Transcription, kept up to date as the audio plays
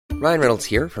Ryan Reynolds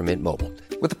here from Mint Mobile.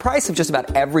 With the price of just about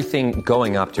everything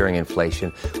going up during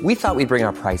inflation, we thought we'd bring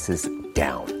our prices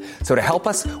down. So to help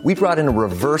us, we brought in a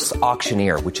reverse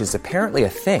auctioneer, which is apparently a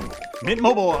thing. Mint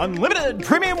Mobile Unlimited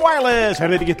Premium Wireless. How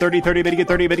to get 30, 30, bit to get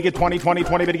 30, bit to get 20, 20,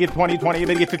 20, bit to get 20, 20,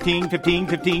 bit to get 15, 15,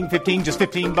 15, 15, just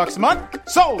 $15 a month?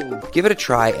 Sold! Give it a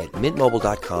try at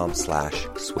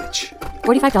mintmobile.com/switch.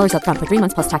 $45 up front for 3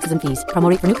 months plus taxes and fees. Promo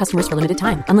rate for new customers for limited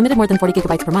time. Unlimited more than 40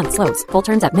 gigabytes per month. Slows full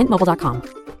terms at mintmobile.com.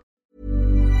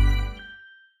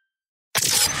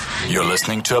 You're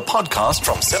listening to a podcast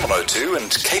from 702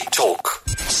 and Cape Talk.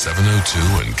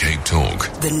 702 and Cape Talk.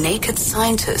 The Naked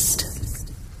Scientist.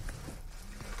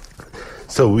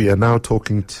 So we are now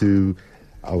talking to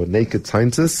our naked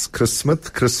scientist, Chris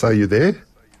Smith. Chris, are you there?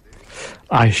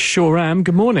 I sure am.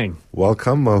 Good morning.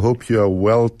 Welcome. I hope you are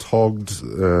well togged,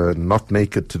 not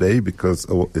naked today because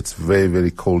it's very,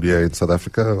 very cold here in South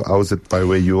Africa. How is it by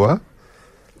where you are?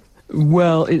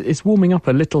 Well, it's warming up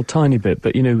a little tiny bit,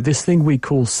 but, you know, this thing we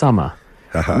call summer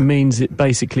means it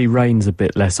basically rains a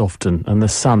bit less often, and the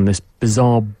sun, this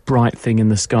bizarre bright thing in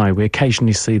the sky, we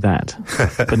occasionally see that,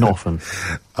 but not often.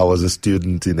 I was a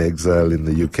student in exile in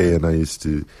the UK, and I used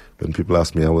to, when people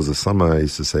asked me how was the summer, I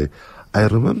used to say, I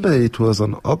remember it was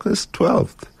on August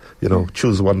 12th. You know,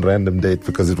 choose one random date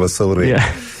because it was so rainy. Yeah,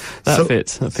 that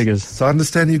fits, that figures. So I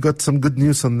understand you got some good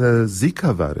news on the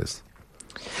Zika virus.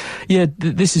 Yeah,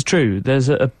 this is true. There's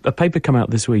a paper come out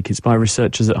this week. It's by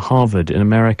researchers at Harvard in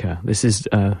America. This is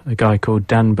a guy called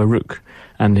Dan Baruch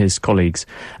and his colleagues.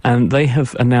 And they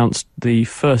have announced the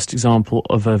first example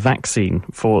of a vaccine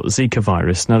for Zika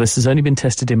virus. Now, this has only been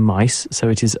tested in mice, so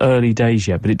it is early days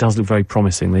yet, but it does look very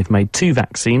promising. They've made 2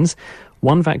 vaccines.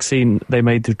 One vaccine they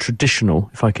made the traditional,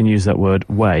 if I can use that word,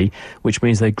 way, which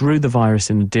means they grew the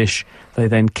virus in a dish. They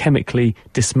then chemically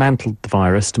dismantled the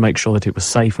virus to make sure that it was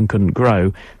safe and couldn't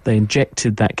grow. They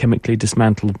injected that chemically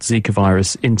dismantled Zika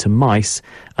virus into mice,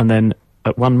 and then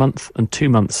at 1 month and 2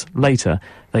 months later,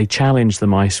 they challenged the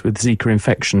mice with Zika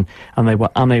infection, and they were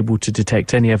unable to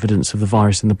detect any evidence of the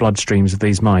virus in the bloodstreams of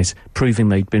these mice, proving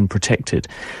they'd been protected.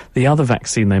 The other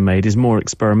vaccine they made is more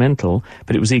experimental,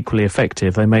 but it was equally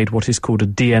effective. They made what is called a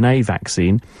DNA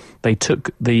vaccine. They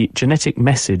took the genetic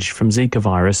message from Zika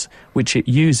virus, which it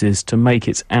uses to make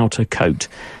its outer coat,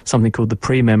 something called the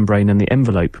premembrane and the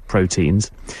envelope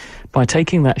proteins. By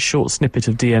taking that short snippet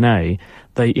of DNA,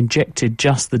 they injected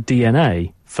just the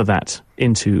DNA for that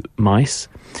into mice.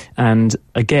 And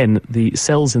again, the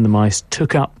cells in the mice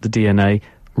took up the DNA,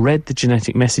 read the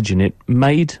genetic message in it,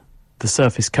 made the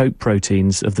surface coat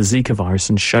proteins of the Zika virus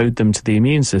and showed them to the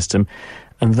immune system.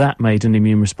 And that made an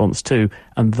immune response too.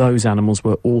 And those animals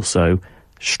were also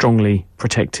strongly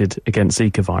protected against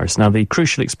Zika virus. Now, the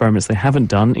crucial experiments they haven't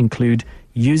done include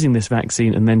using this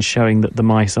vaccine and then showing that the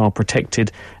mice are protected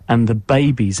and the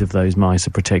babies of those mice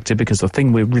are protected, because the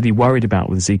thing we're really worried about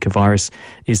with Zika virus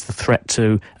is the threat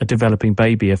to a developing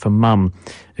baby. If a mum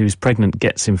who's pregnant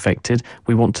gets infected,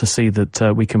 we want to see that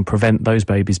we can prevent those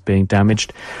babies being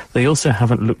damaged. They also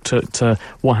haven't looked at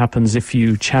what happens if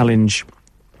you challenge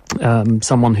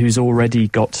someone who's already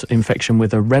got infection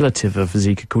with a relative of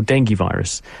Zika called dengue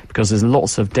virus, because there's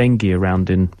lots of dengue around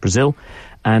in Brazil,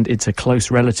 and it's a close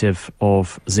relative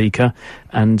of Zika,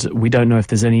 and we don't know if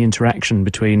there's any interaction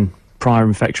between prior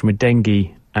infection with dengue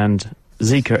and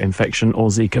Zika infection or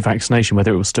Zika vaccination,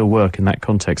 whether it will still work in that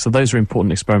context. So those are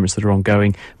important experiments that are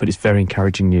ongoing, but it's very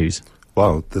encouraging news.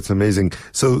 Wow, that's amazing.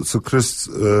 So Chris,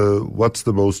 what's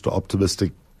the most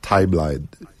optimistic timeline,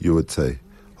 you would say?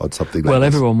 Something like well,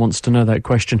 this? Everyone wants to know that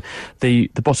question. The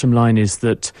bottom line is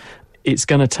that it's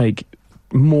going to take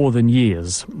more than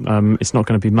years. It's not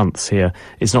going to be months here.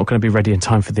 It's not going to be ready in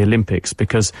time for the Olympics,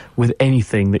 because with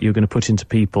anything that you're going to put into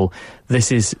people,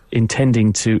 this is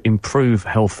intending to improve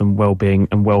health and well-being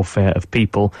and welfare of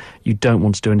people. You don't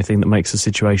want to do anything that makes the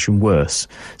situation worse.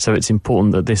 So it's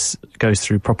important that this goes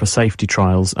through proper safety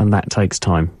trials, and that takes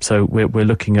time. So we're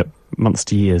looking at months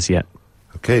to years yet.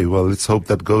 Okay, well, let's hope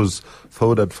that goes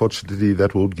forward. Unfortunately,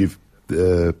 that won't give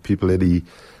people any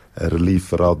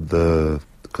relief around the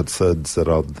concerns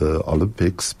around the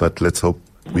Olympics, but let's hope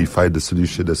we find a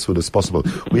solution as soon as possible.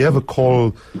 We have a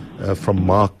call from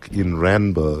Mark in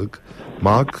Randburg.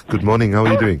 Mark, good morning. How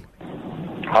are you doing?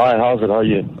 Hi, how's it? How are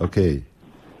you? Okay.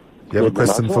 You have a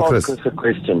question for Chris? Chris a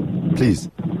question. Please.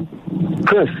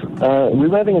 Chris, we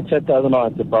were having a chat the other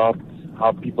night about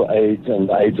how people age and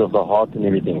the age of the heart and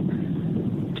everything.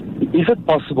 Is it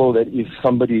possible that if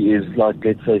somebody is, like,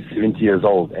 let's say 70 years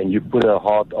old, and you put a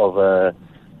heart of a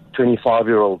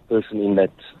 25-year-old person in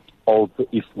that old,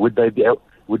 would they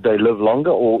live longer,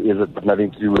 or is it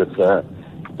nothing to do with the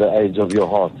age of your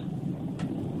heart?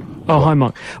 Oh, hi,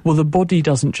 Mark. Well, the body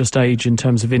doesn't just age in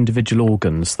terms of individual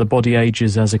organs. The body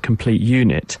ages as a complete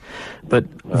unit. But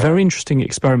very interesting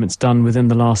experiments done within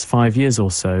the last 5 years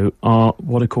or so are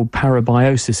what are called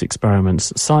parabiosis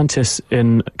experiments. Scientists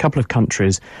in a couple of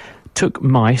countries took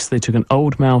mice, they took an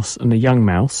old mouse and a young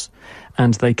mouse,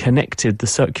 and they connected the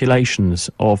circulations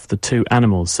of the two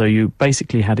animals. So you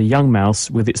basically had a young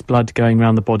mouse with its blood going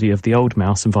around the body of the old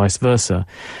mouse and vice versa.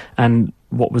 And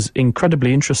what was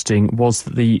incredibly interesting was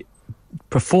that the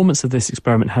performance of this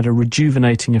experiment had a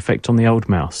rejuvenating effect on the old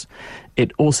mouse.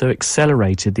 It also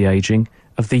accelerated the aging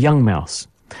of the young mouse.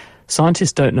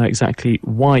 Scientists don't know exactly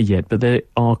why yet, but there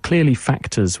are clearly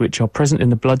factors which are present in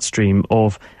the bloodstream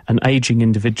of an aging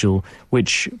individual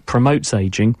which promotes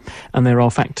aging, and there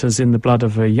are factors in the blood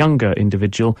of a younger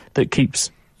individual that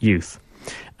keeps youth.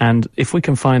 And if we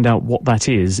can find out what that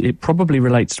is, it probably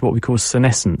relates to what we call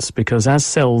senescence, because as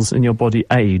cells in your body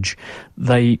age,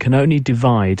 they can only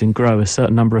divide and grow a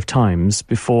certain number of times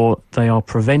before they are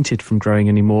prevented from growing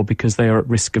anymore because they are at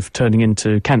risk of turning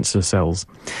into cancer cells.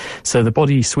 So the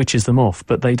body switches them off,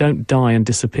 but they don't die and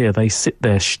disappear. They sit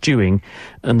there stewing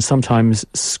and sometimes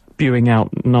spewing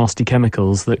out nasty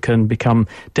chemicals that can become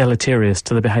deleterious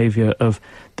to the behaviour of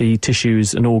the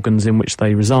tissues and organs in which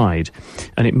they reside.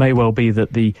 And it may well be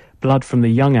that the blood from the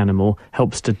young animal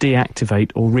helps to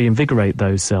deactivate or reinvigorate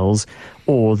those cells,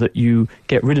 or that you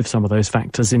get rid of some of those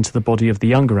factors into the body of the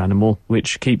younger animal,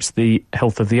 which keeps the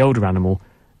health of the older animal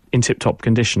in tip-top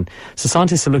condition. So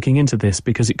scientists are looking into this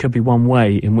because it could be one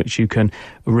way in which you can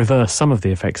reverse some of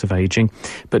the effects of aging.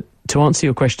 But to answer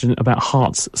your question about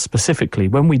hearts specifically,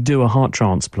 when we do a heart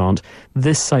transplant,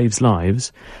 this saves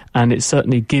lives, and it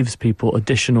certainly gives people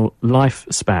additional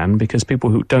lifespan, because people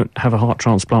who don't have a heart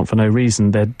transplant for no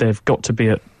reason, they've got to be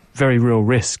at very real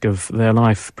risk of their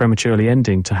life prematurely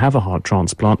ending to have a heart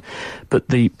transplant. But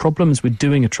the problems with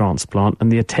doing a transplant and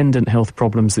the attendant health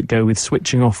problems that go with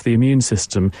switching off the immune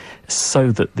system so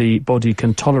that the body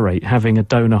can tolerate having a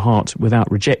donor heart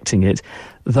without rejecting it,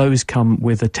 those come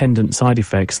with attendant side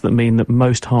effects that mean that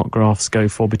most heart grafts go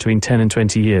for between 10 and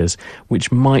 20 years,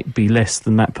 which might be less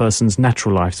than that person's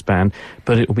natural lifespan,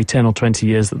 but it will be 10 or 20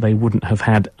 years that they wouldn't have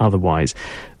had otherwise.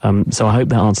 So I hope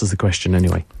that answers the question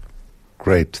anyway.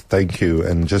 Great, thank you.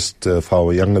 And just for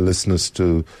our younger listeners,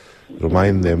 to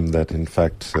remind them that, in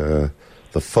fact, the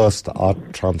first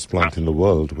heart transplant in the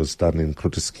world was done in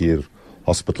Groote Schuur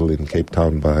Hospital in Cape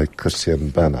Town by Christian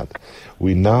Bernard.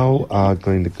 We now are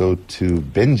going to go to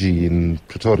Benji in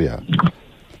Pretoria.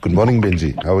 Good morning,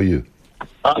 Benji. How are you?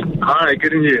 Hi,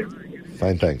 good and you?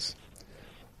 Fine, thanks.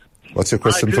 What's your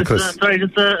question for Chris? Sorry,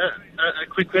 just a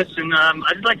quick question.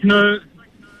 I'd just like to know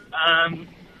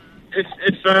if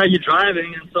you're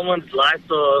driving and someone's lights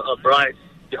are bright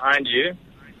behind you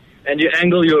and you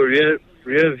angle your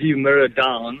rear view mirror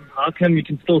down, how come you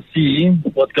can still see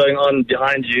what's going on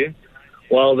behind you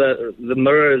while the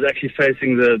mirror is actually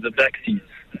facing the back seat?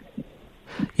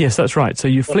 Yes, that's right. So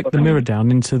you flick the mirror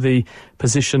down into the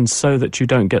position so that you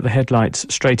don't get the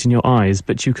headlights straight in your eyes,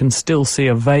 but you can still see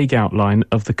a vague outline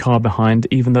of the car behind,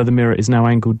 even though the mirror is now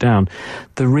angled down.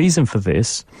 The reason for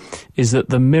this is that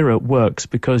the mirror works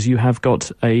because you have got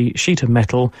a sheet of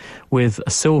metal with a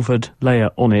silvered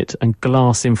layer on it and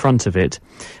glass in front of it.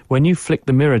 When you flick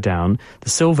the mirror down,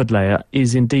 the silvered layer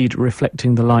is indeed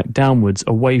reflecting the light downwards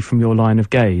away from your line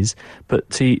of gaze, but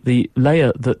the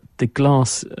layer that the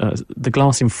glass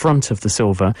in front of the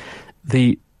silver,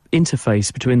 the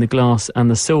interface between the glass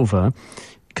and the silver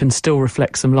can still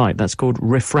reflect some light. That's called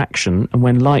refraction. And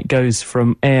when light goes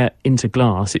from air into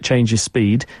glass, it changes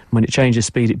speed. And when it changes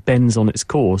speed, it bends on its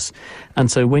course.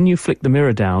 And so when you flick the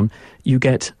mirror down, you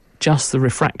get just the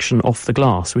refraction off the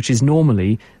glass, which is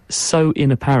normally so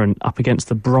inapparent up against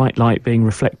the bright light being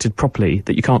reflected properly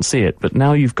that you can't see it. But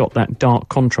now you've got that dark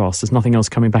contrast, there's nothing else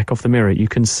coming back off the mirror, you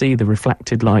can see the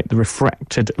refracted light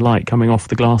coming off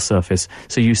the glass surface.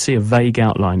 So you see a vague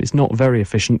outline. It's not very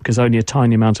efficient because only a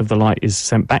tiny amount of the light is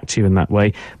sent back to you in that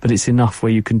way, but it's enough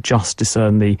where you can just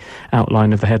discern the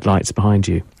outline of the headlights behind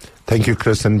you. Thank you,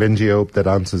 Chris and Benji. I hope that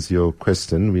answers your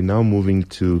question. We're now moving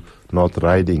to North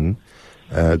Riding.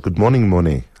 Good morning,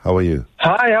 Monet. How are you?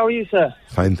 Hi, how are you, sir?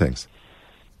 Fine, thanks.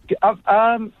 I've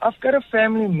got a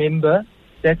family member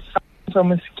that suffers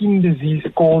from a skin disease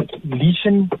called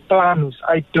lichen planus.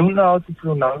 I don't know how to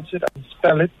pronounce it. I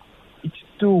spell it. It's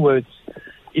 2 words.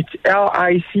 It's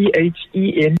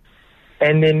L-I-C-H-E-N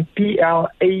and then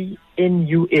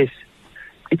P-L-A-N-U-S.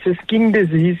 It's a skin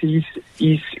disease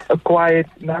he's acquired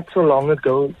not so long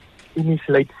ago in his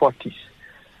late 40s.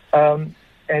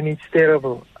 And it's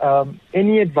terrible.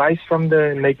 Any advice from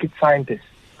the naked scientist?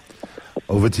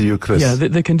 Over to you, Chris. Yeah,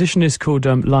 the condition is called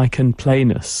lichen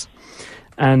planus.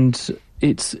 and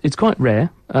it's quite rare.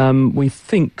 We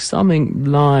think something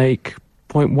like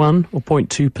 0.1 or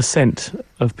 0.2%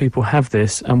 of people have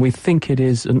this, and we think it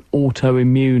is an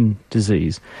autoimmune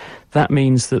disease. That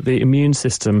means that the immune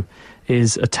system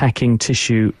is attacking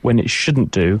tissue when it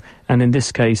shouldn't do, and in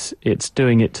this case it's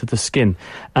doing it to the skin,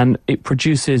 and it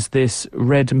produces this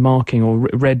red marking or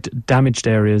red damaged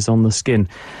areas on the skin.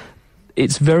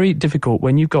 It's very difficult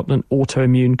when you've got an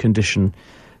autoimmune condition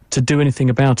to do anything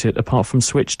about it apart from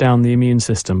switch down the immune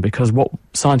system, because what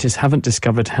scientists haven't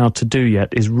discovered how to do yet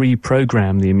is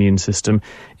reprogram the immune system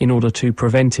in order to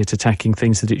prevent it attacking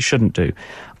things that it shouldn't do.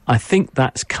 I think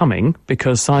that's coming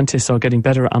because scientists are getting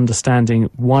better at understanding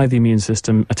why the immune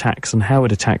system attacks and how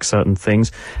it attacks certain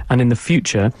things, and in the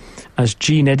future, as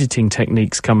gene editing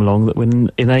techniques come along that will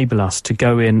enable us to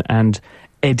go in and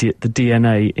edit the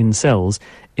DNA in cells,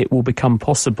 it will become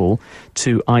possible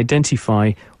to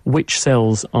identify which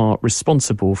cells are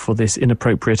responsible for this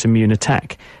inappropriate immune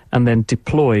attack, and then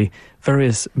deploy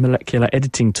various molecular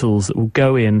editing tools that will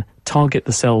go in, target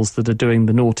the cells that are doing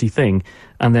the naughty thing,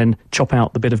 and then chop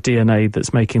out the bit of DNA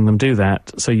that's making them do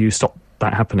that, so you stop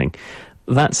that happening.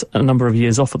 That's a number of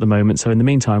years off at the moment, so in the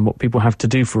meantime, what people have to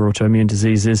do for autoimmune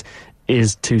diseases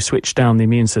is to switch down the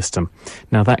immune system.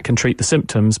 Now, that can treat the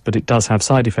symptoms, but it does have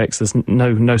side effects. There's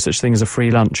no such thing as a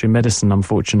free lunch in medicine,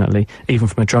 unfortunately, even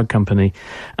from a drug company.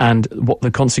 And what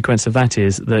the consequence of that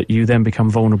is that you then become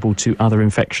vulnerable to other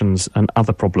infections and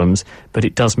other problems, but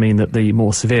it does mean that the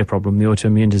more severe problem, the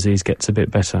autoimmune disease, gets a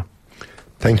bit better.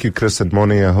 Thank you, Chris, and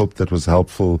morning. I hope that was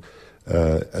helpful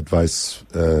advice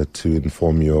to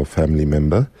inform your family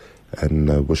member,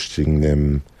 and wishing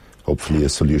them hopefully a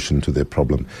solution to their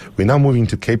problem. We're now moving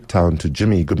to Cape Town to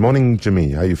Jimmy. Good morning,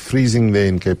 Jimmy. Are you freezing there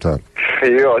in Cape Town?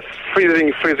 Yeah, it's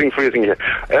freezing here.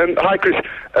 Hi, Chris.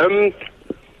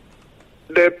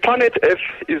 The planet Earth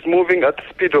is moving at the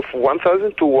speed of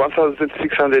 1,000 to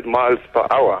 1,600 miles per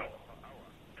hour.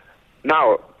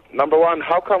 Now, number one,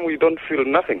 how come we don't feel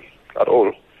nothing at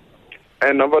all?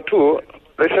 And number two,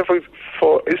 let's say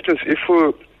for instance,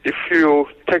 if you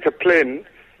take a plane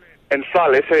and fly,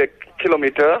 let's say, a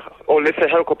kilometer, or let's say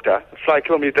helicopter, fly a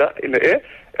kilometer in the air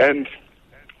and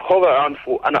hover around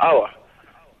for an hour.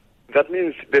 That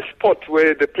means the spot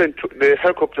where the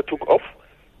helicopter took off,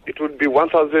 it would be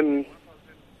 1,000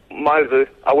 miles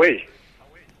away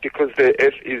because the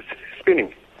Earth is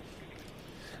spinning.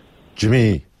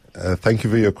 Jimmy, thank you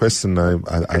for your question.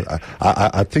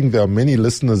 I think there are many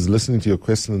listeners listening to your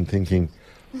question and thinking,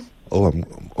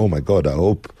 oh my God, I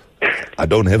hope I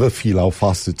don't ever feel how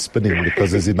fast it's spinning,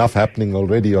 because there's enough happening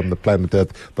already on the planet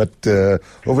Earth. But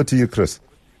over to you, Chris.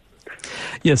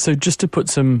 Yeah, so just to put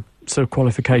some sort of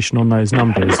qualification on those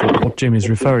numbers, what Jim is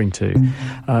referring to,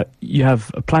 you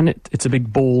have a planet, it's a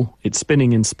big ball, it's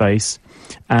spinning in space,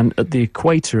 and at the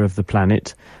equator of the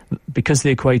planet, because the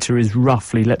equator is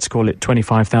roughly, let's call it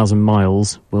 25,000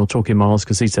 miles, we'll talk in miles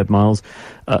because he said miles,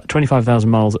 25,000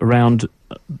 miles around,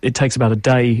 it takes about a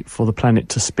day for the planet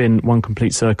to spin one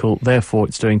complete circle, therefore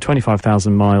it's doing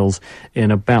 25,000 miles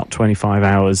in about 25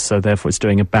 hours, so therefore it's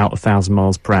doing about 1,000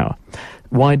 miles per hour.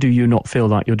 Why do you not feel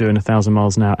like you're doing 1,000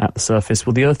 miles an hour at the surface?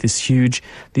 Well, the Earth is huge,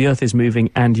 the Earth is moving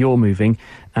and you're moving,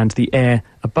 and the air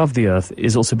above the Earth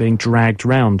is also being dragged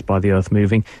round by the Earth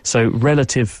moving, so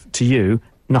relative to you,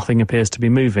 nothing appears to be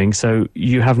moving, so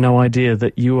you have no idea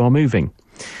that you are moving.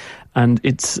 And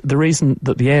it's the reason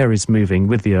that the air is moving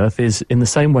with the Earth is in the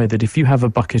same way that if you have a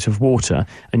bucket of water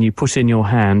and you put in your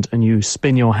hand and you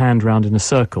spin your hand round in a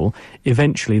circle,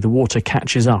 eventually the water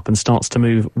catches up and starts to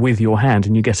move with your hand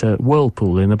and you get a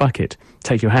whirlpool in the bucket.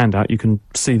 Take your hand out, you can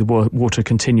see the water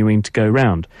continuing to go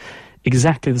round.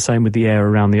 Exactly the same with the air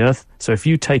around the Earth. So if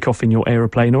you take off in your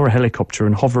aeroplane or a helicopter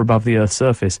and hover above the Earth's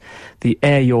surface, the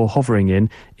air you're hovering in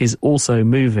is also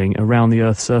moving around the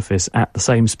Earth's surface at the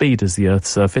same speed as the Earth's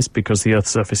surface, because the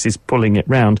Earth's surface is pulling it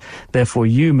round. Therefore,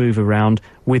 you move around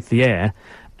with the air,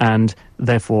 and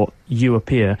therefore you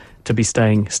appear to be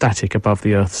staying static above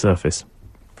the Earth's surface.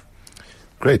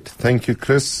 Great. Thank you,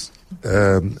 Chris.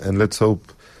 And let's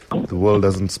hope the world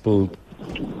doesn't spill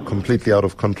completely out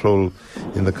of control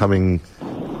in the coming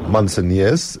months and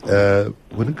years. We're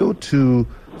going to go to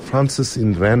Francis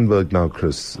in Randburg now,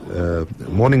 Chris.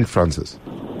 Morning, Francis.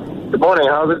 Good morning.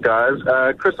 How's it,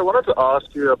 guys? Chris, I wanted to ask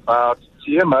you about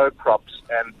GMO crops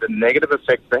and the negative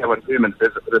effects they have on humans.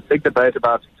 There's a big debate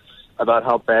about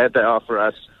how bad they are for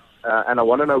us, and I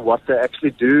want to know what they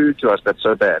actually do to us that's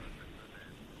so bad.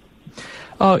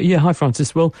 Oh, yeah. Hi,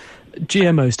 Francis. Well,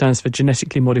 GMO stands for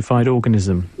genetically modified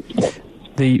organism.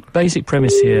 The basic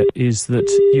premise here is that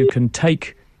you can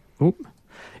take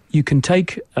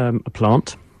a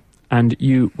plant And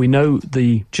we know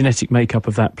the genetic makeup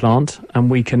of that plant, and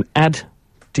we can add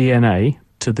DNA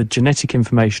to the genetic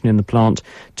information in the plant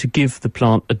to give the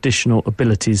plant additional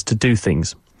abilities to do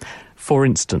things. For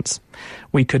instance,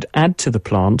 we could add to the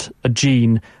plant a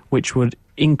gene which would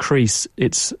increase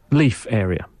its leaf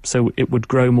area, so it would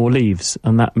grow more leaves,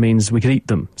 and that means we could eat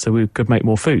them, so we could make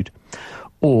more food.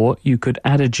 Or you could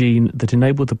add a gene that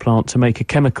enabled the plant to make a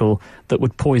chemical that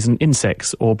would poison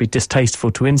insects or be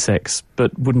distasteful to insects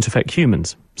but wouldn't affect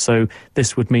humans. So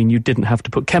this would mean you didn't have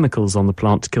to put chemicals on the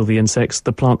plant to kill the insects.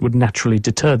 The plant would naturally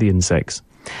deter the insects.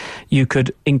 You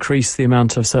could increase the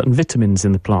amount of certain vitamins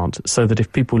in the plant so that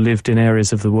if people lived in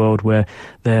areas of the world where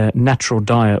their natural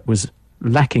diet was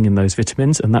lacking in those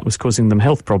vitamins and that was causing them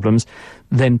health problems,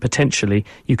 then potentially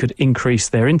you could increase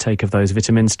their intake of those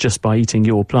vitamins just by eating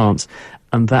your plants,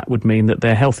 and that would mean that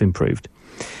their health improved.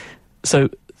 So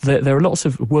there are lots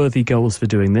of worthy goals for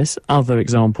doing this. Other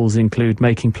examples include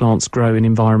making plants grow in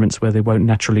environments where they won't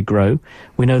naturally grow.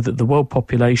 We know that the world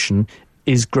population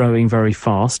is growing very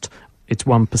fast. It's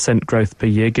 1% growth per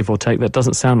year, give or take. That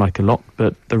doesn't sound like a lot,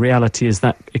 but the reality is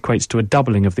that equates to a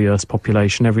doubling of the Earth's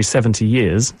population every 70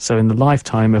 years. So in the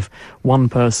lifetime of one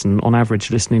person, on average,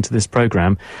 listening to this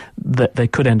programme, that they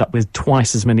could end up with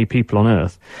twice as many people on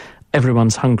Earth.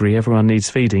 Everyone's hungry, everyone needs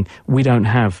feeding. We don't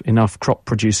have enough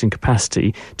crop-producing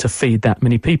capacity to feed that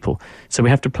many people. So we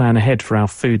have to plan ahead for our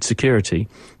food security,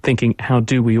 thinking, how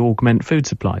do we augment food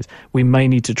supplies? We may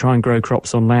need to try and grow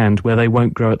crops on land where they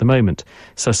won't grow at the moment.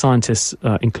 So scientists,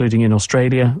 including in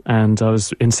Australia, and I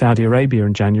was in Saudi Arabia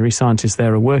in January, scientists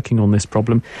there are working on this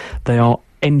problem. They are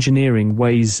engineering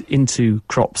ways into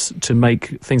crops to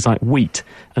make things like wheat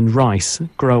and rice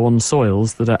grow on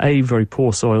soils that are A, very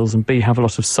poor soils, and B, have a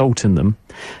lot of salt in them.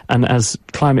 And as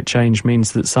climate change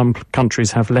means that some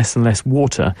countries have less and less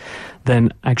water,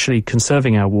 then actually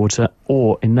conserving our water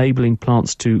or enabling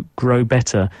plants to grow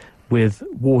better with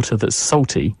water that's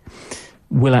salty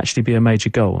will actually be a major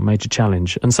goal, a major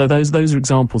challenge. And so those are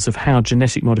examples of how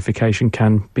genetic modification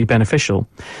can be beneficial.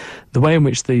 The way in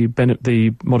which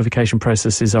the modification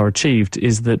processes are achieved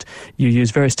is that you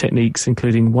use various techniques,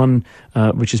 including one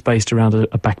which is based around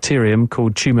a bacterium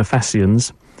called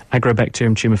tumefaciens,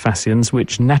 Agrobacterium tumefaciens,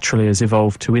 which naturally has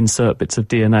evolved to insert bits of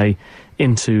DNA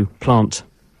into plant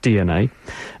DNA.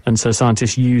 And so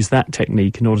scientists use that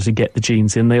technique in order to get the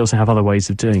genes in. They also have other ways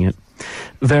of doing it.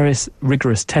 Various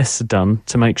rigorous tests are done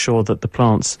to make sure that the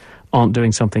plants aren't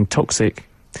doing something toxic.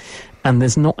 And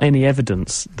there's not any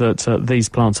evidence that these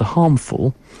plants are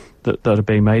harmful that are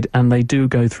being made, and they do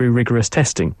go through rigorous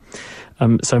testing.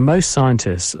 So most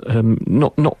scientists,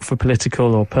 not for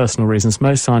political or personal reasons,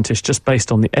 most scientists, just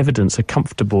based on the evidence, are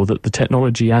comfortable that the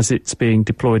technology as it's being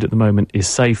deployed at the moment is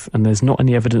safe, and there's not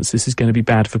any evidence this is going to be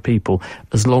bad for people,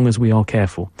 as long as we are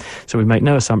careful. So we make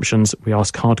no assumptions, we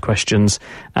ask hard questions,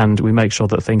 and we make sure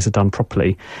that things are done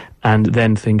properly, and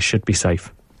then things should be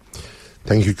safe.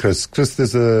 Thank you, Chris. Chris,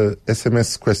 there's a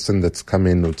SMS question that's come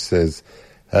in which says,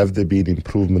 have there been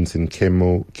improvements in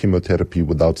chemotherapy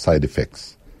without side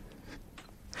effects?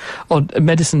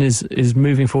 Medicine is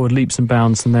moving forward leaps and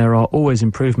bounds, and there are always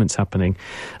improvements happening.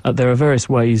 There are various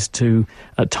ways to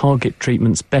target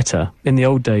treatments better. In the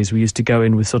old days, we used to go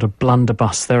in with sort of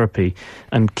blunderbuss therapy,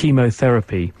 and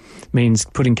chemotherapy means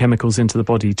putting chemicals into the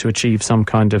body to achieve some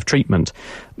kind of treatment.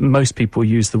 Most people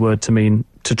use the word to mean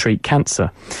to treat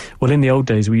cancer. Well, in the old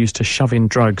days, we used to shove in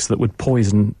drugs that would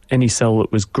poison any cell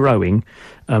that was growing,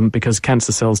 because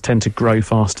cancer cells tend to grow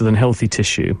faster than healthy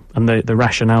tissue. And the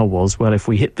rationale was, well, if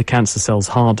we hit the cancer cells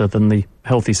harder than the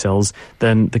healthy cells,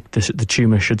 then the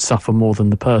tumour should suffer more than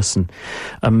the person.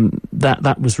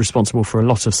 That was responsible for a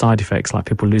lot of side effects, like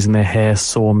people losing their hair,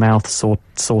 sore mouth,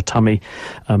 sore tummy,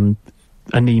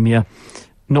 anemia.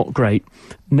 Not great.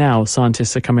 Now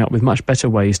scientists are coming up with much better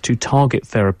ways to target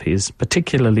therapies,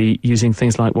 particularly using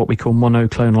things like what we call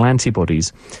monoclonal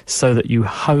antibodies, so that you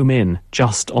home in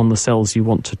just on the cells you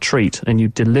want to treat and you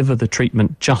deliver the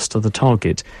treatment just to the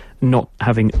target, not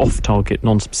having off-target,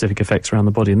 non-specific effects around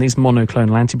the body. And these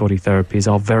monoclonal antibody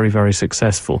therapies are very, very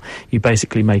successful. You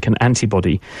basically make an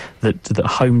antibody that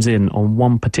homes in on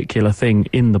one particular thing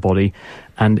in the body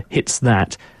and hits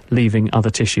that, leaving other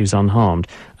tissues unharmed.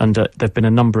 And there have been a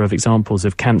number of examples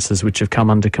of cancers which have come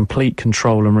under complete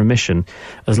control and remission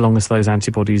as long as those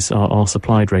antibodies are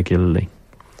supplied regularly.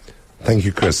 Thank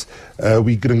you, Chris. We're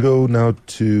going to go now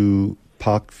to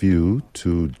Parkview,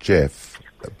 to Jeff.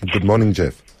 Good morning,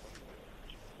 Jeff.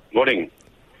 Morning.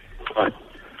 Hi.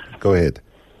 Go ahead.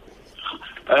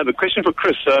 The question for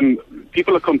Chris.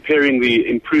 People are comparing the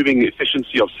improving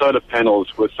efficiency of solar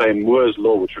panels with, say, Moore's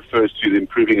law, which refers to the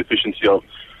improving efficiency of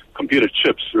computer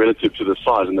chips relative to the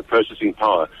size and the processing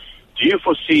power. Do you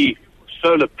foresee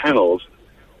solar panels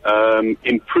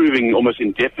improving almost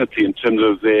indefinitely in terms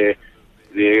of their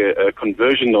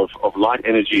conversion of light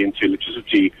energy into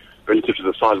electricity relative to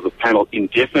the size of the panel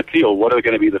indefinitely, or what are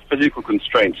going to be the physical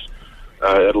constraints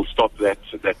that'll stop that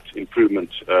improvement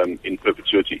in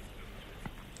perpetuity?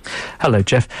 Hello,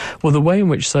 Jeff. Well, the way in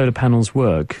which solar panels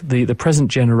work, the present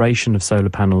generation of solar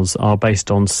panels are based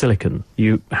on silicon.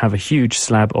 You have a huge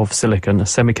slab of silicon, a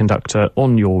semiconductor,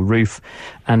 on your roof,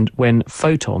 and when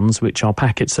photons, which are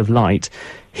packets of light,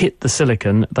 hit the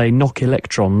silicon, they knock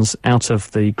electrons out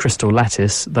of the crystal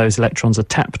lattice. Those electrons are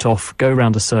tapped off, go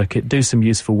around a circuit, do some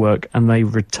useful work, and they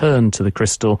return to the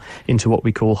crystal into what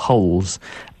we call holes,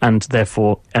 and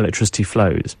therefore electricity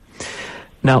flows.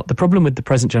 Now, the problem with the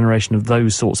present generation of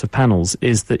those sorts of panels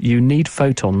is that you need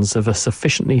photons of a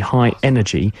sufficiently high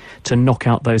energy to knock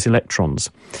out those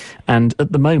electrons. And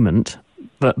at the moment,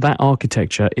 that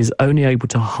architecture is only able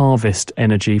to harvest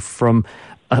energy from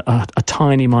a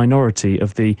tiny minority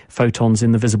of the photons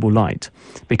in the visible light,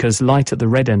 because light at the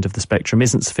red end of the spectrum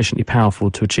isn't sufficiently powerful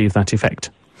to achieve that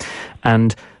effect.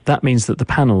 And that means that the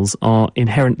panels are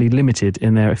inherently limited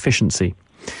in their efficiency.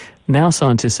 Now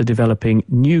scientists are developing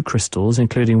new crystals,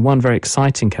 including one very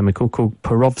exciting chemical called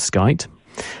perovskite,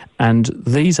 and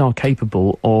these are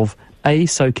capable of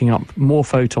soaking up more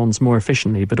photons more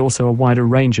efficiently, but also a wider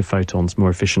range of photons more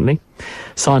efficiently.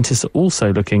 Scientists are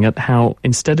also looking at how,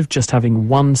 instead of just having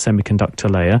one semiconductor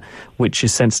layer, which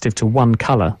is sensitive to one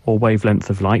colour or wavelength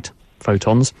of light,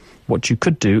 photons, what you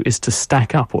could do is to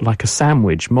stack up, or like a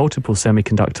sandwich, multiple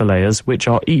semiconductor layers, which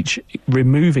are each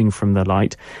removing from the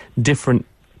light different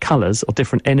colours or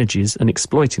different energies and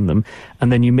exploiting them,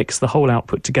 and then you mix the whole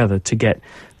output together to get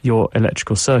your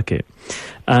electrical circuit.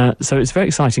 So it's a very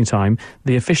exciting time.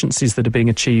 The efficiencies that are being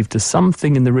achieved are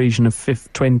something in the region of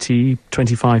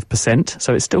 20-25%,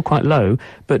 so it's still quite low,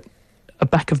 but a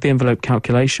back-of-the-envelope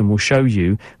calculation will show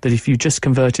you that if you just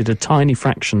converted a tiny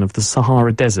fraction of the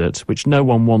Sahara Desert, which no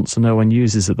one wants and no one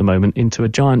uses at the moment, into a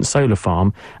giant solar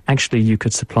farm, actually you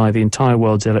could supply the entire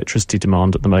world's electricity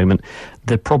demand at the moment.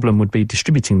 The problem would be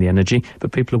distributing the energy,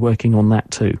 but people are working on that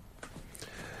too.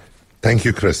 Thank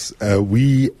you, Chris.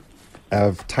 We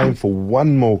have time for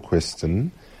one more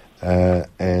question,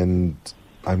 and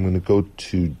I'm going to go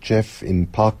to Jeff in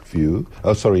Parkview.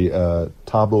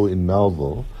 Thabo in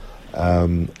Melville.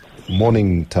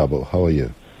 Morning, Thabo. How are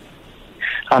you?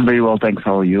 I'm very well, thanks.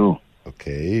 How are you?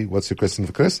 Okay. What's your question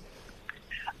for Chris?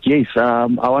 Yes, I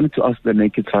wanted to ask the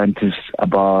naked scientist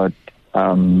about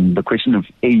the question of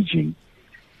aging.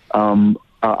 I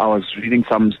was reading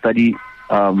some study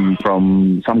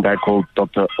from some guy called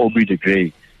Dr. Aubrey de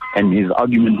Grey, and his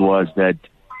argument was that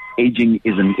aging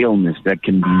is an illness that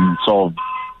can be solved,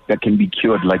 that can be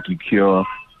cured like you cure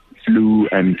flu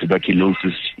and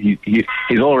tuberculosis. His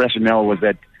whole rationale was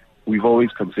that we've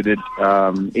always considered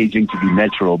aging to be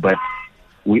natural, but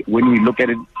when we look at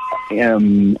it as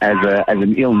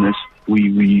an illness,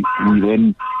 we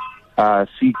then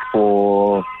seek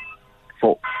for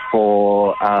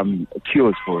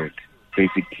cures for it,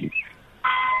 basically.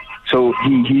 So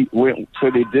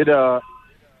they did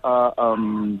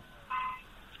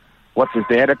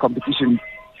they had a competition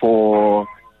for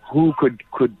who could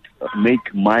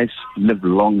make mice live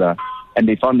longer, and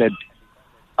they found that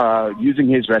using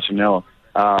his rationale,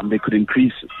 they could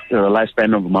increase the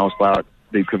lifespan of a mouse by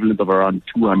the equivalent of around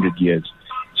 200 years.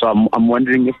 So I'm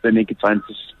wondering if the naked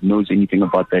scientist knows anything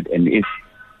about that, and if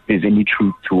there's any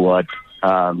truth to what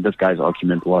this guy's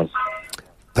argument was.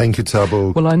 Thank you,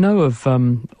 Thabo. Well, I know of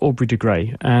Aubrey de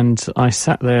Grey, and I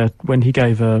sat there when he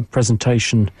gave a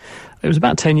presentation. It was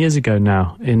about 10 years ago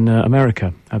now in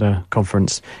America at a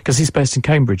conference, because he's based in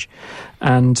Cambridge.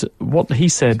 And what he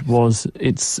said was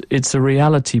it's a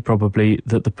reality probably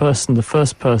that the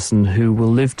first person who will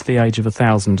live to the age of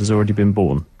 1,000 has already been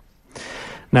born.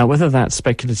 Now, whether that's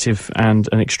speculative and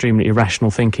an extremely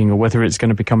irrational thinking, or whether it's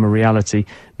going to become a reality,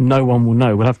 no one will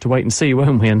know. We'll have to wait and see,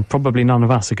 won't we? And probably none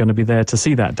of us are going to be there to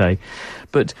see that day.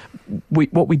 But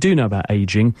what we do know about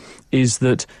aging is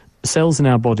that cells in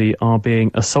our body are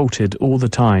being assaulted all the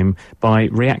time by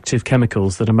reactive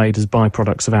chemicals that are made as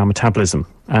byproducts of our metabolism.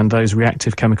 And those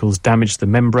reactive chemicals damage the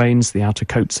membranes, the outer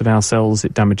coats of our cells.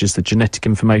 It damages the genetic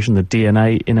information, the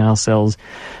DNA in our cells.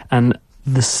 And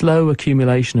the slow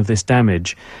accumulation of this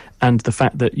damage, and the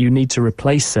fact that you need to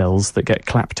replace cells that get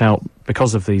clapped out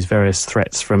because of these various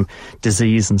threats from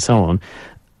disease and so on,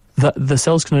 that the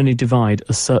cells can only divide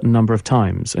a certain number of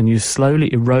times, and you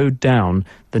slowly erode down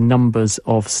the numbers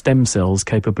of stem cells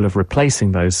capable of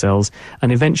replacing those cells,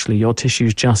 and eventually your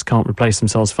tissues just can't replace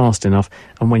themselves fast enough.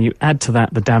 And when you add to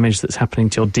that the damage that's happening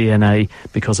to your DNA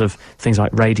because of things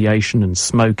like radiation and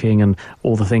smoking and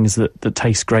all the things that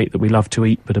taste great that we love to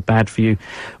eat but are bad for you,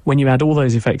 when you add all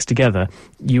those effects together,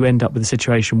 you end up with a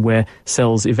situation where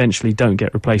cells eventually don't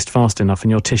get replaced fast enough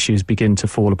and your tissues begin to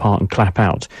fall apart and clap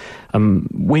out.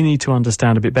 We need to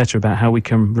understand a bit better about how we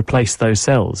can replace those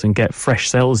cells and get fresh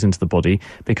cells into the body,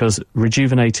 because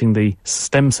rejuvenating the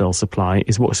stem cell supply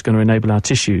is what's going to enable our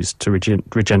tissues to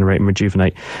regenerate and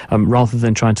rejuvenate, rather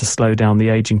than trying to slow down the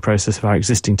aging process of our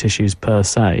existing tissues per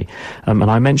se. And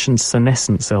I mentioned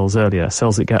senescent cells earlier,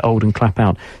 cells that get old and clap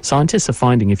out. Scientists are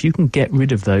finding if you can get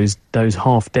rid of those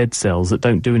half-dead cells that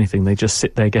don't do anything, they just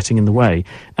sit there getting in the way,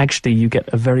 actually you get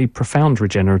a very profound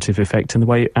regenerative effect in the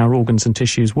way our organs and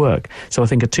tissues work. So I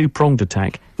think a two-pronged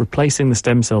attack, replacing the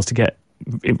stem cells to get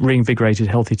reinvigorated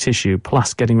healthy tissue,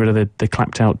 plus getting rid of the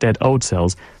clapped out dead old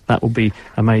cells, that will be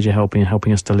a major help in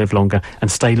helping us to live longer and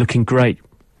stay looking great,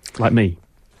 like me.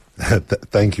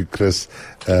 Thank you, Chris.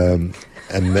 And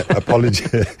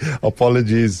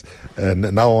apologies. And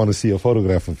now I want to see a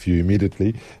photograph of you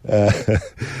immediately.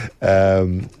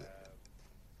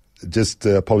 Just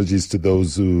apologies to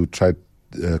those who tried,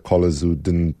 callers who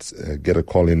didn't get a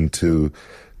call in to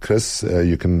Chris.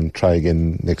 You can try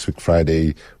again next week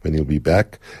Friday when he'll be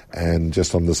back. And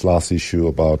just on this last issue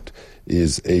about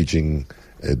is aging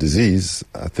a disease,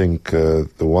 I think the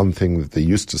one thing that they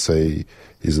used to say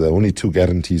is there are only two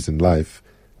guarantees in life,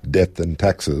 death and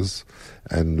taxes.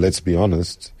 And let's be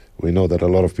honest, we know that a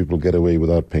lot of people get away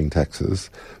without paying taxes.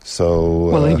 So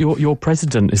well, your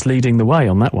president is leading the way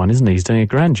on that one, isn't he? He's doing a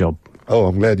grand job. Oh,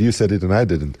 I'm glad you said it and I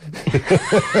didn't.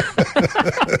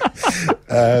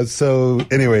 So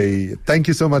anyway, thank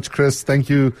you so much, Chris. Thank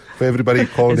you for everybody who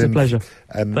called in. It's a pleasure.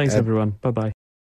 Thanks, everyone. Bye-bye.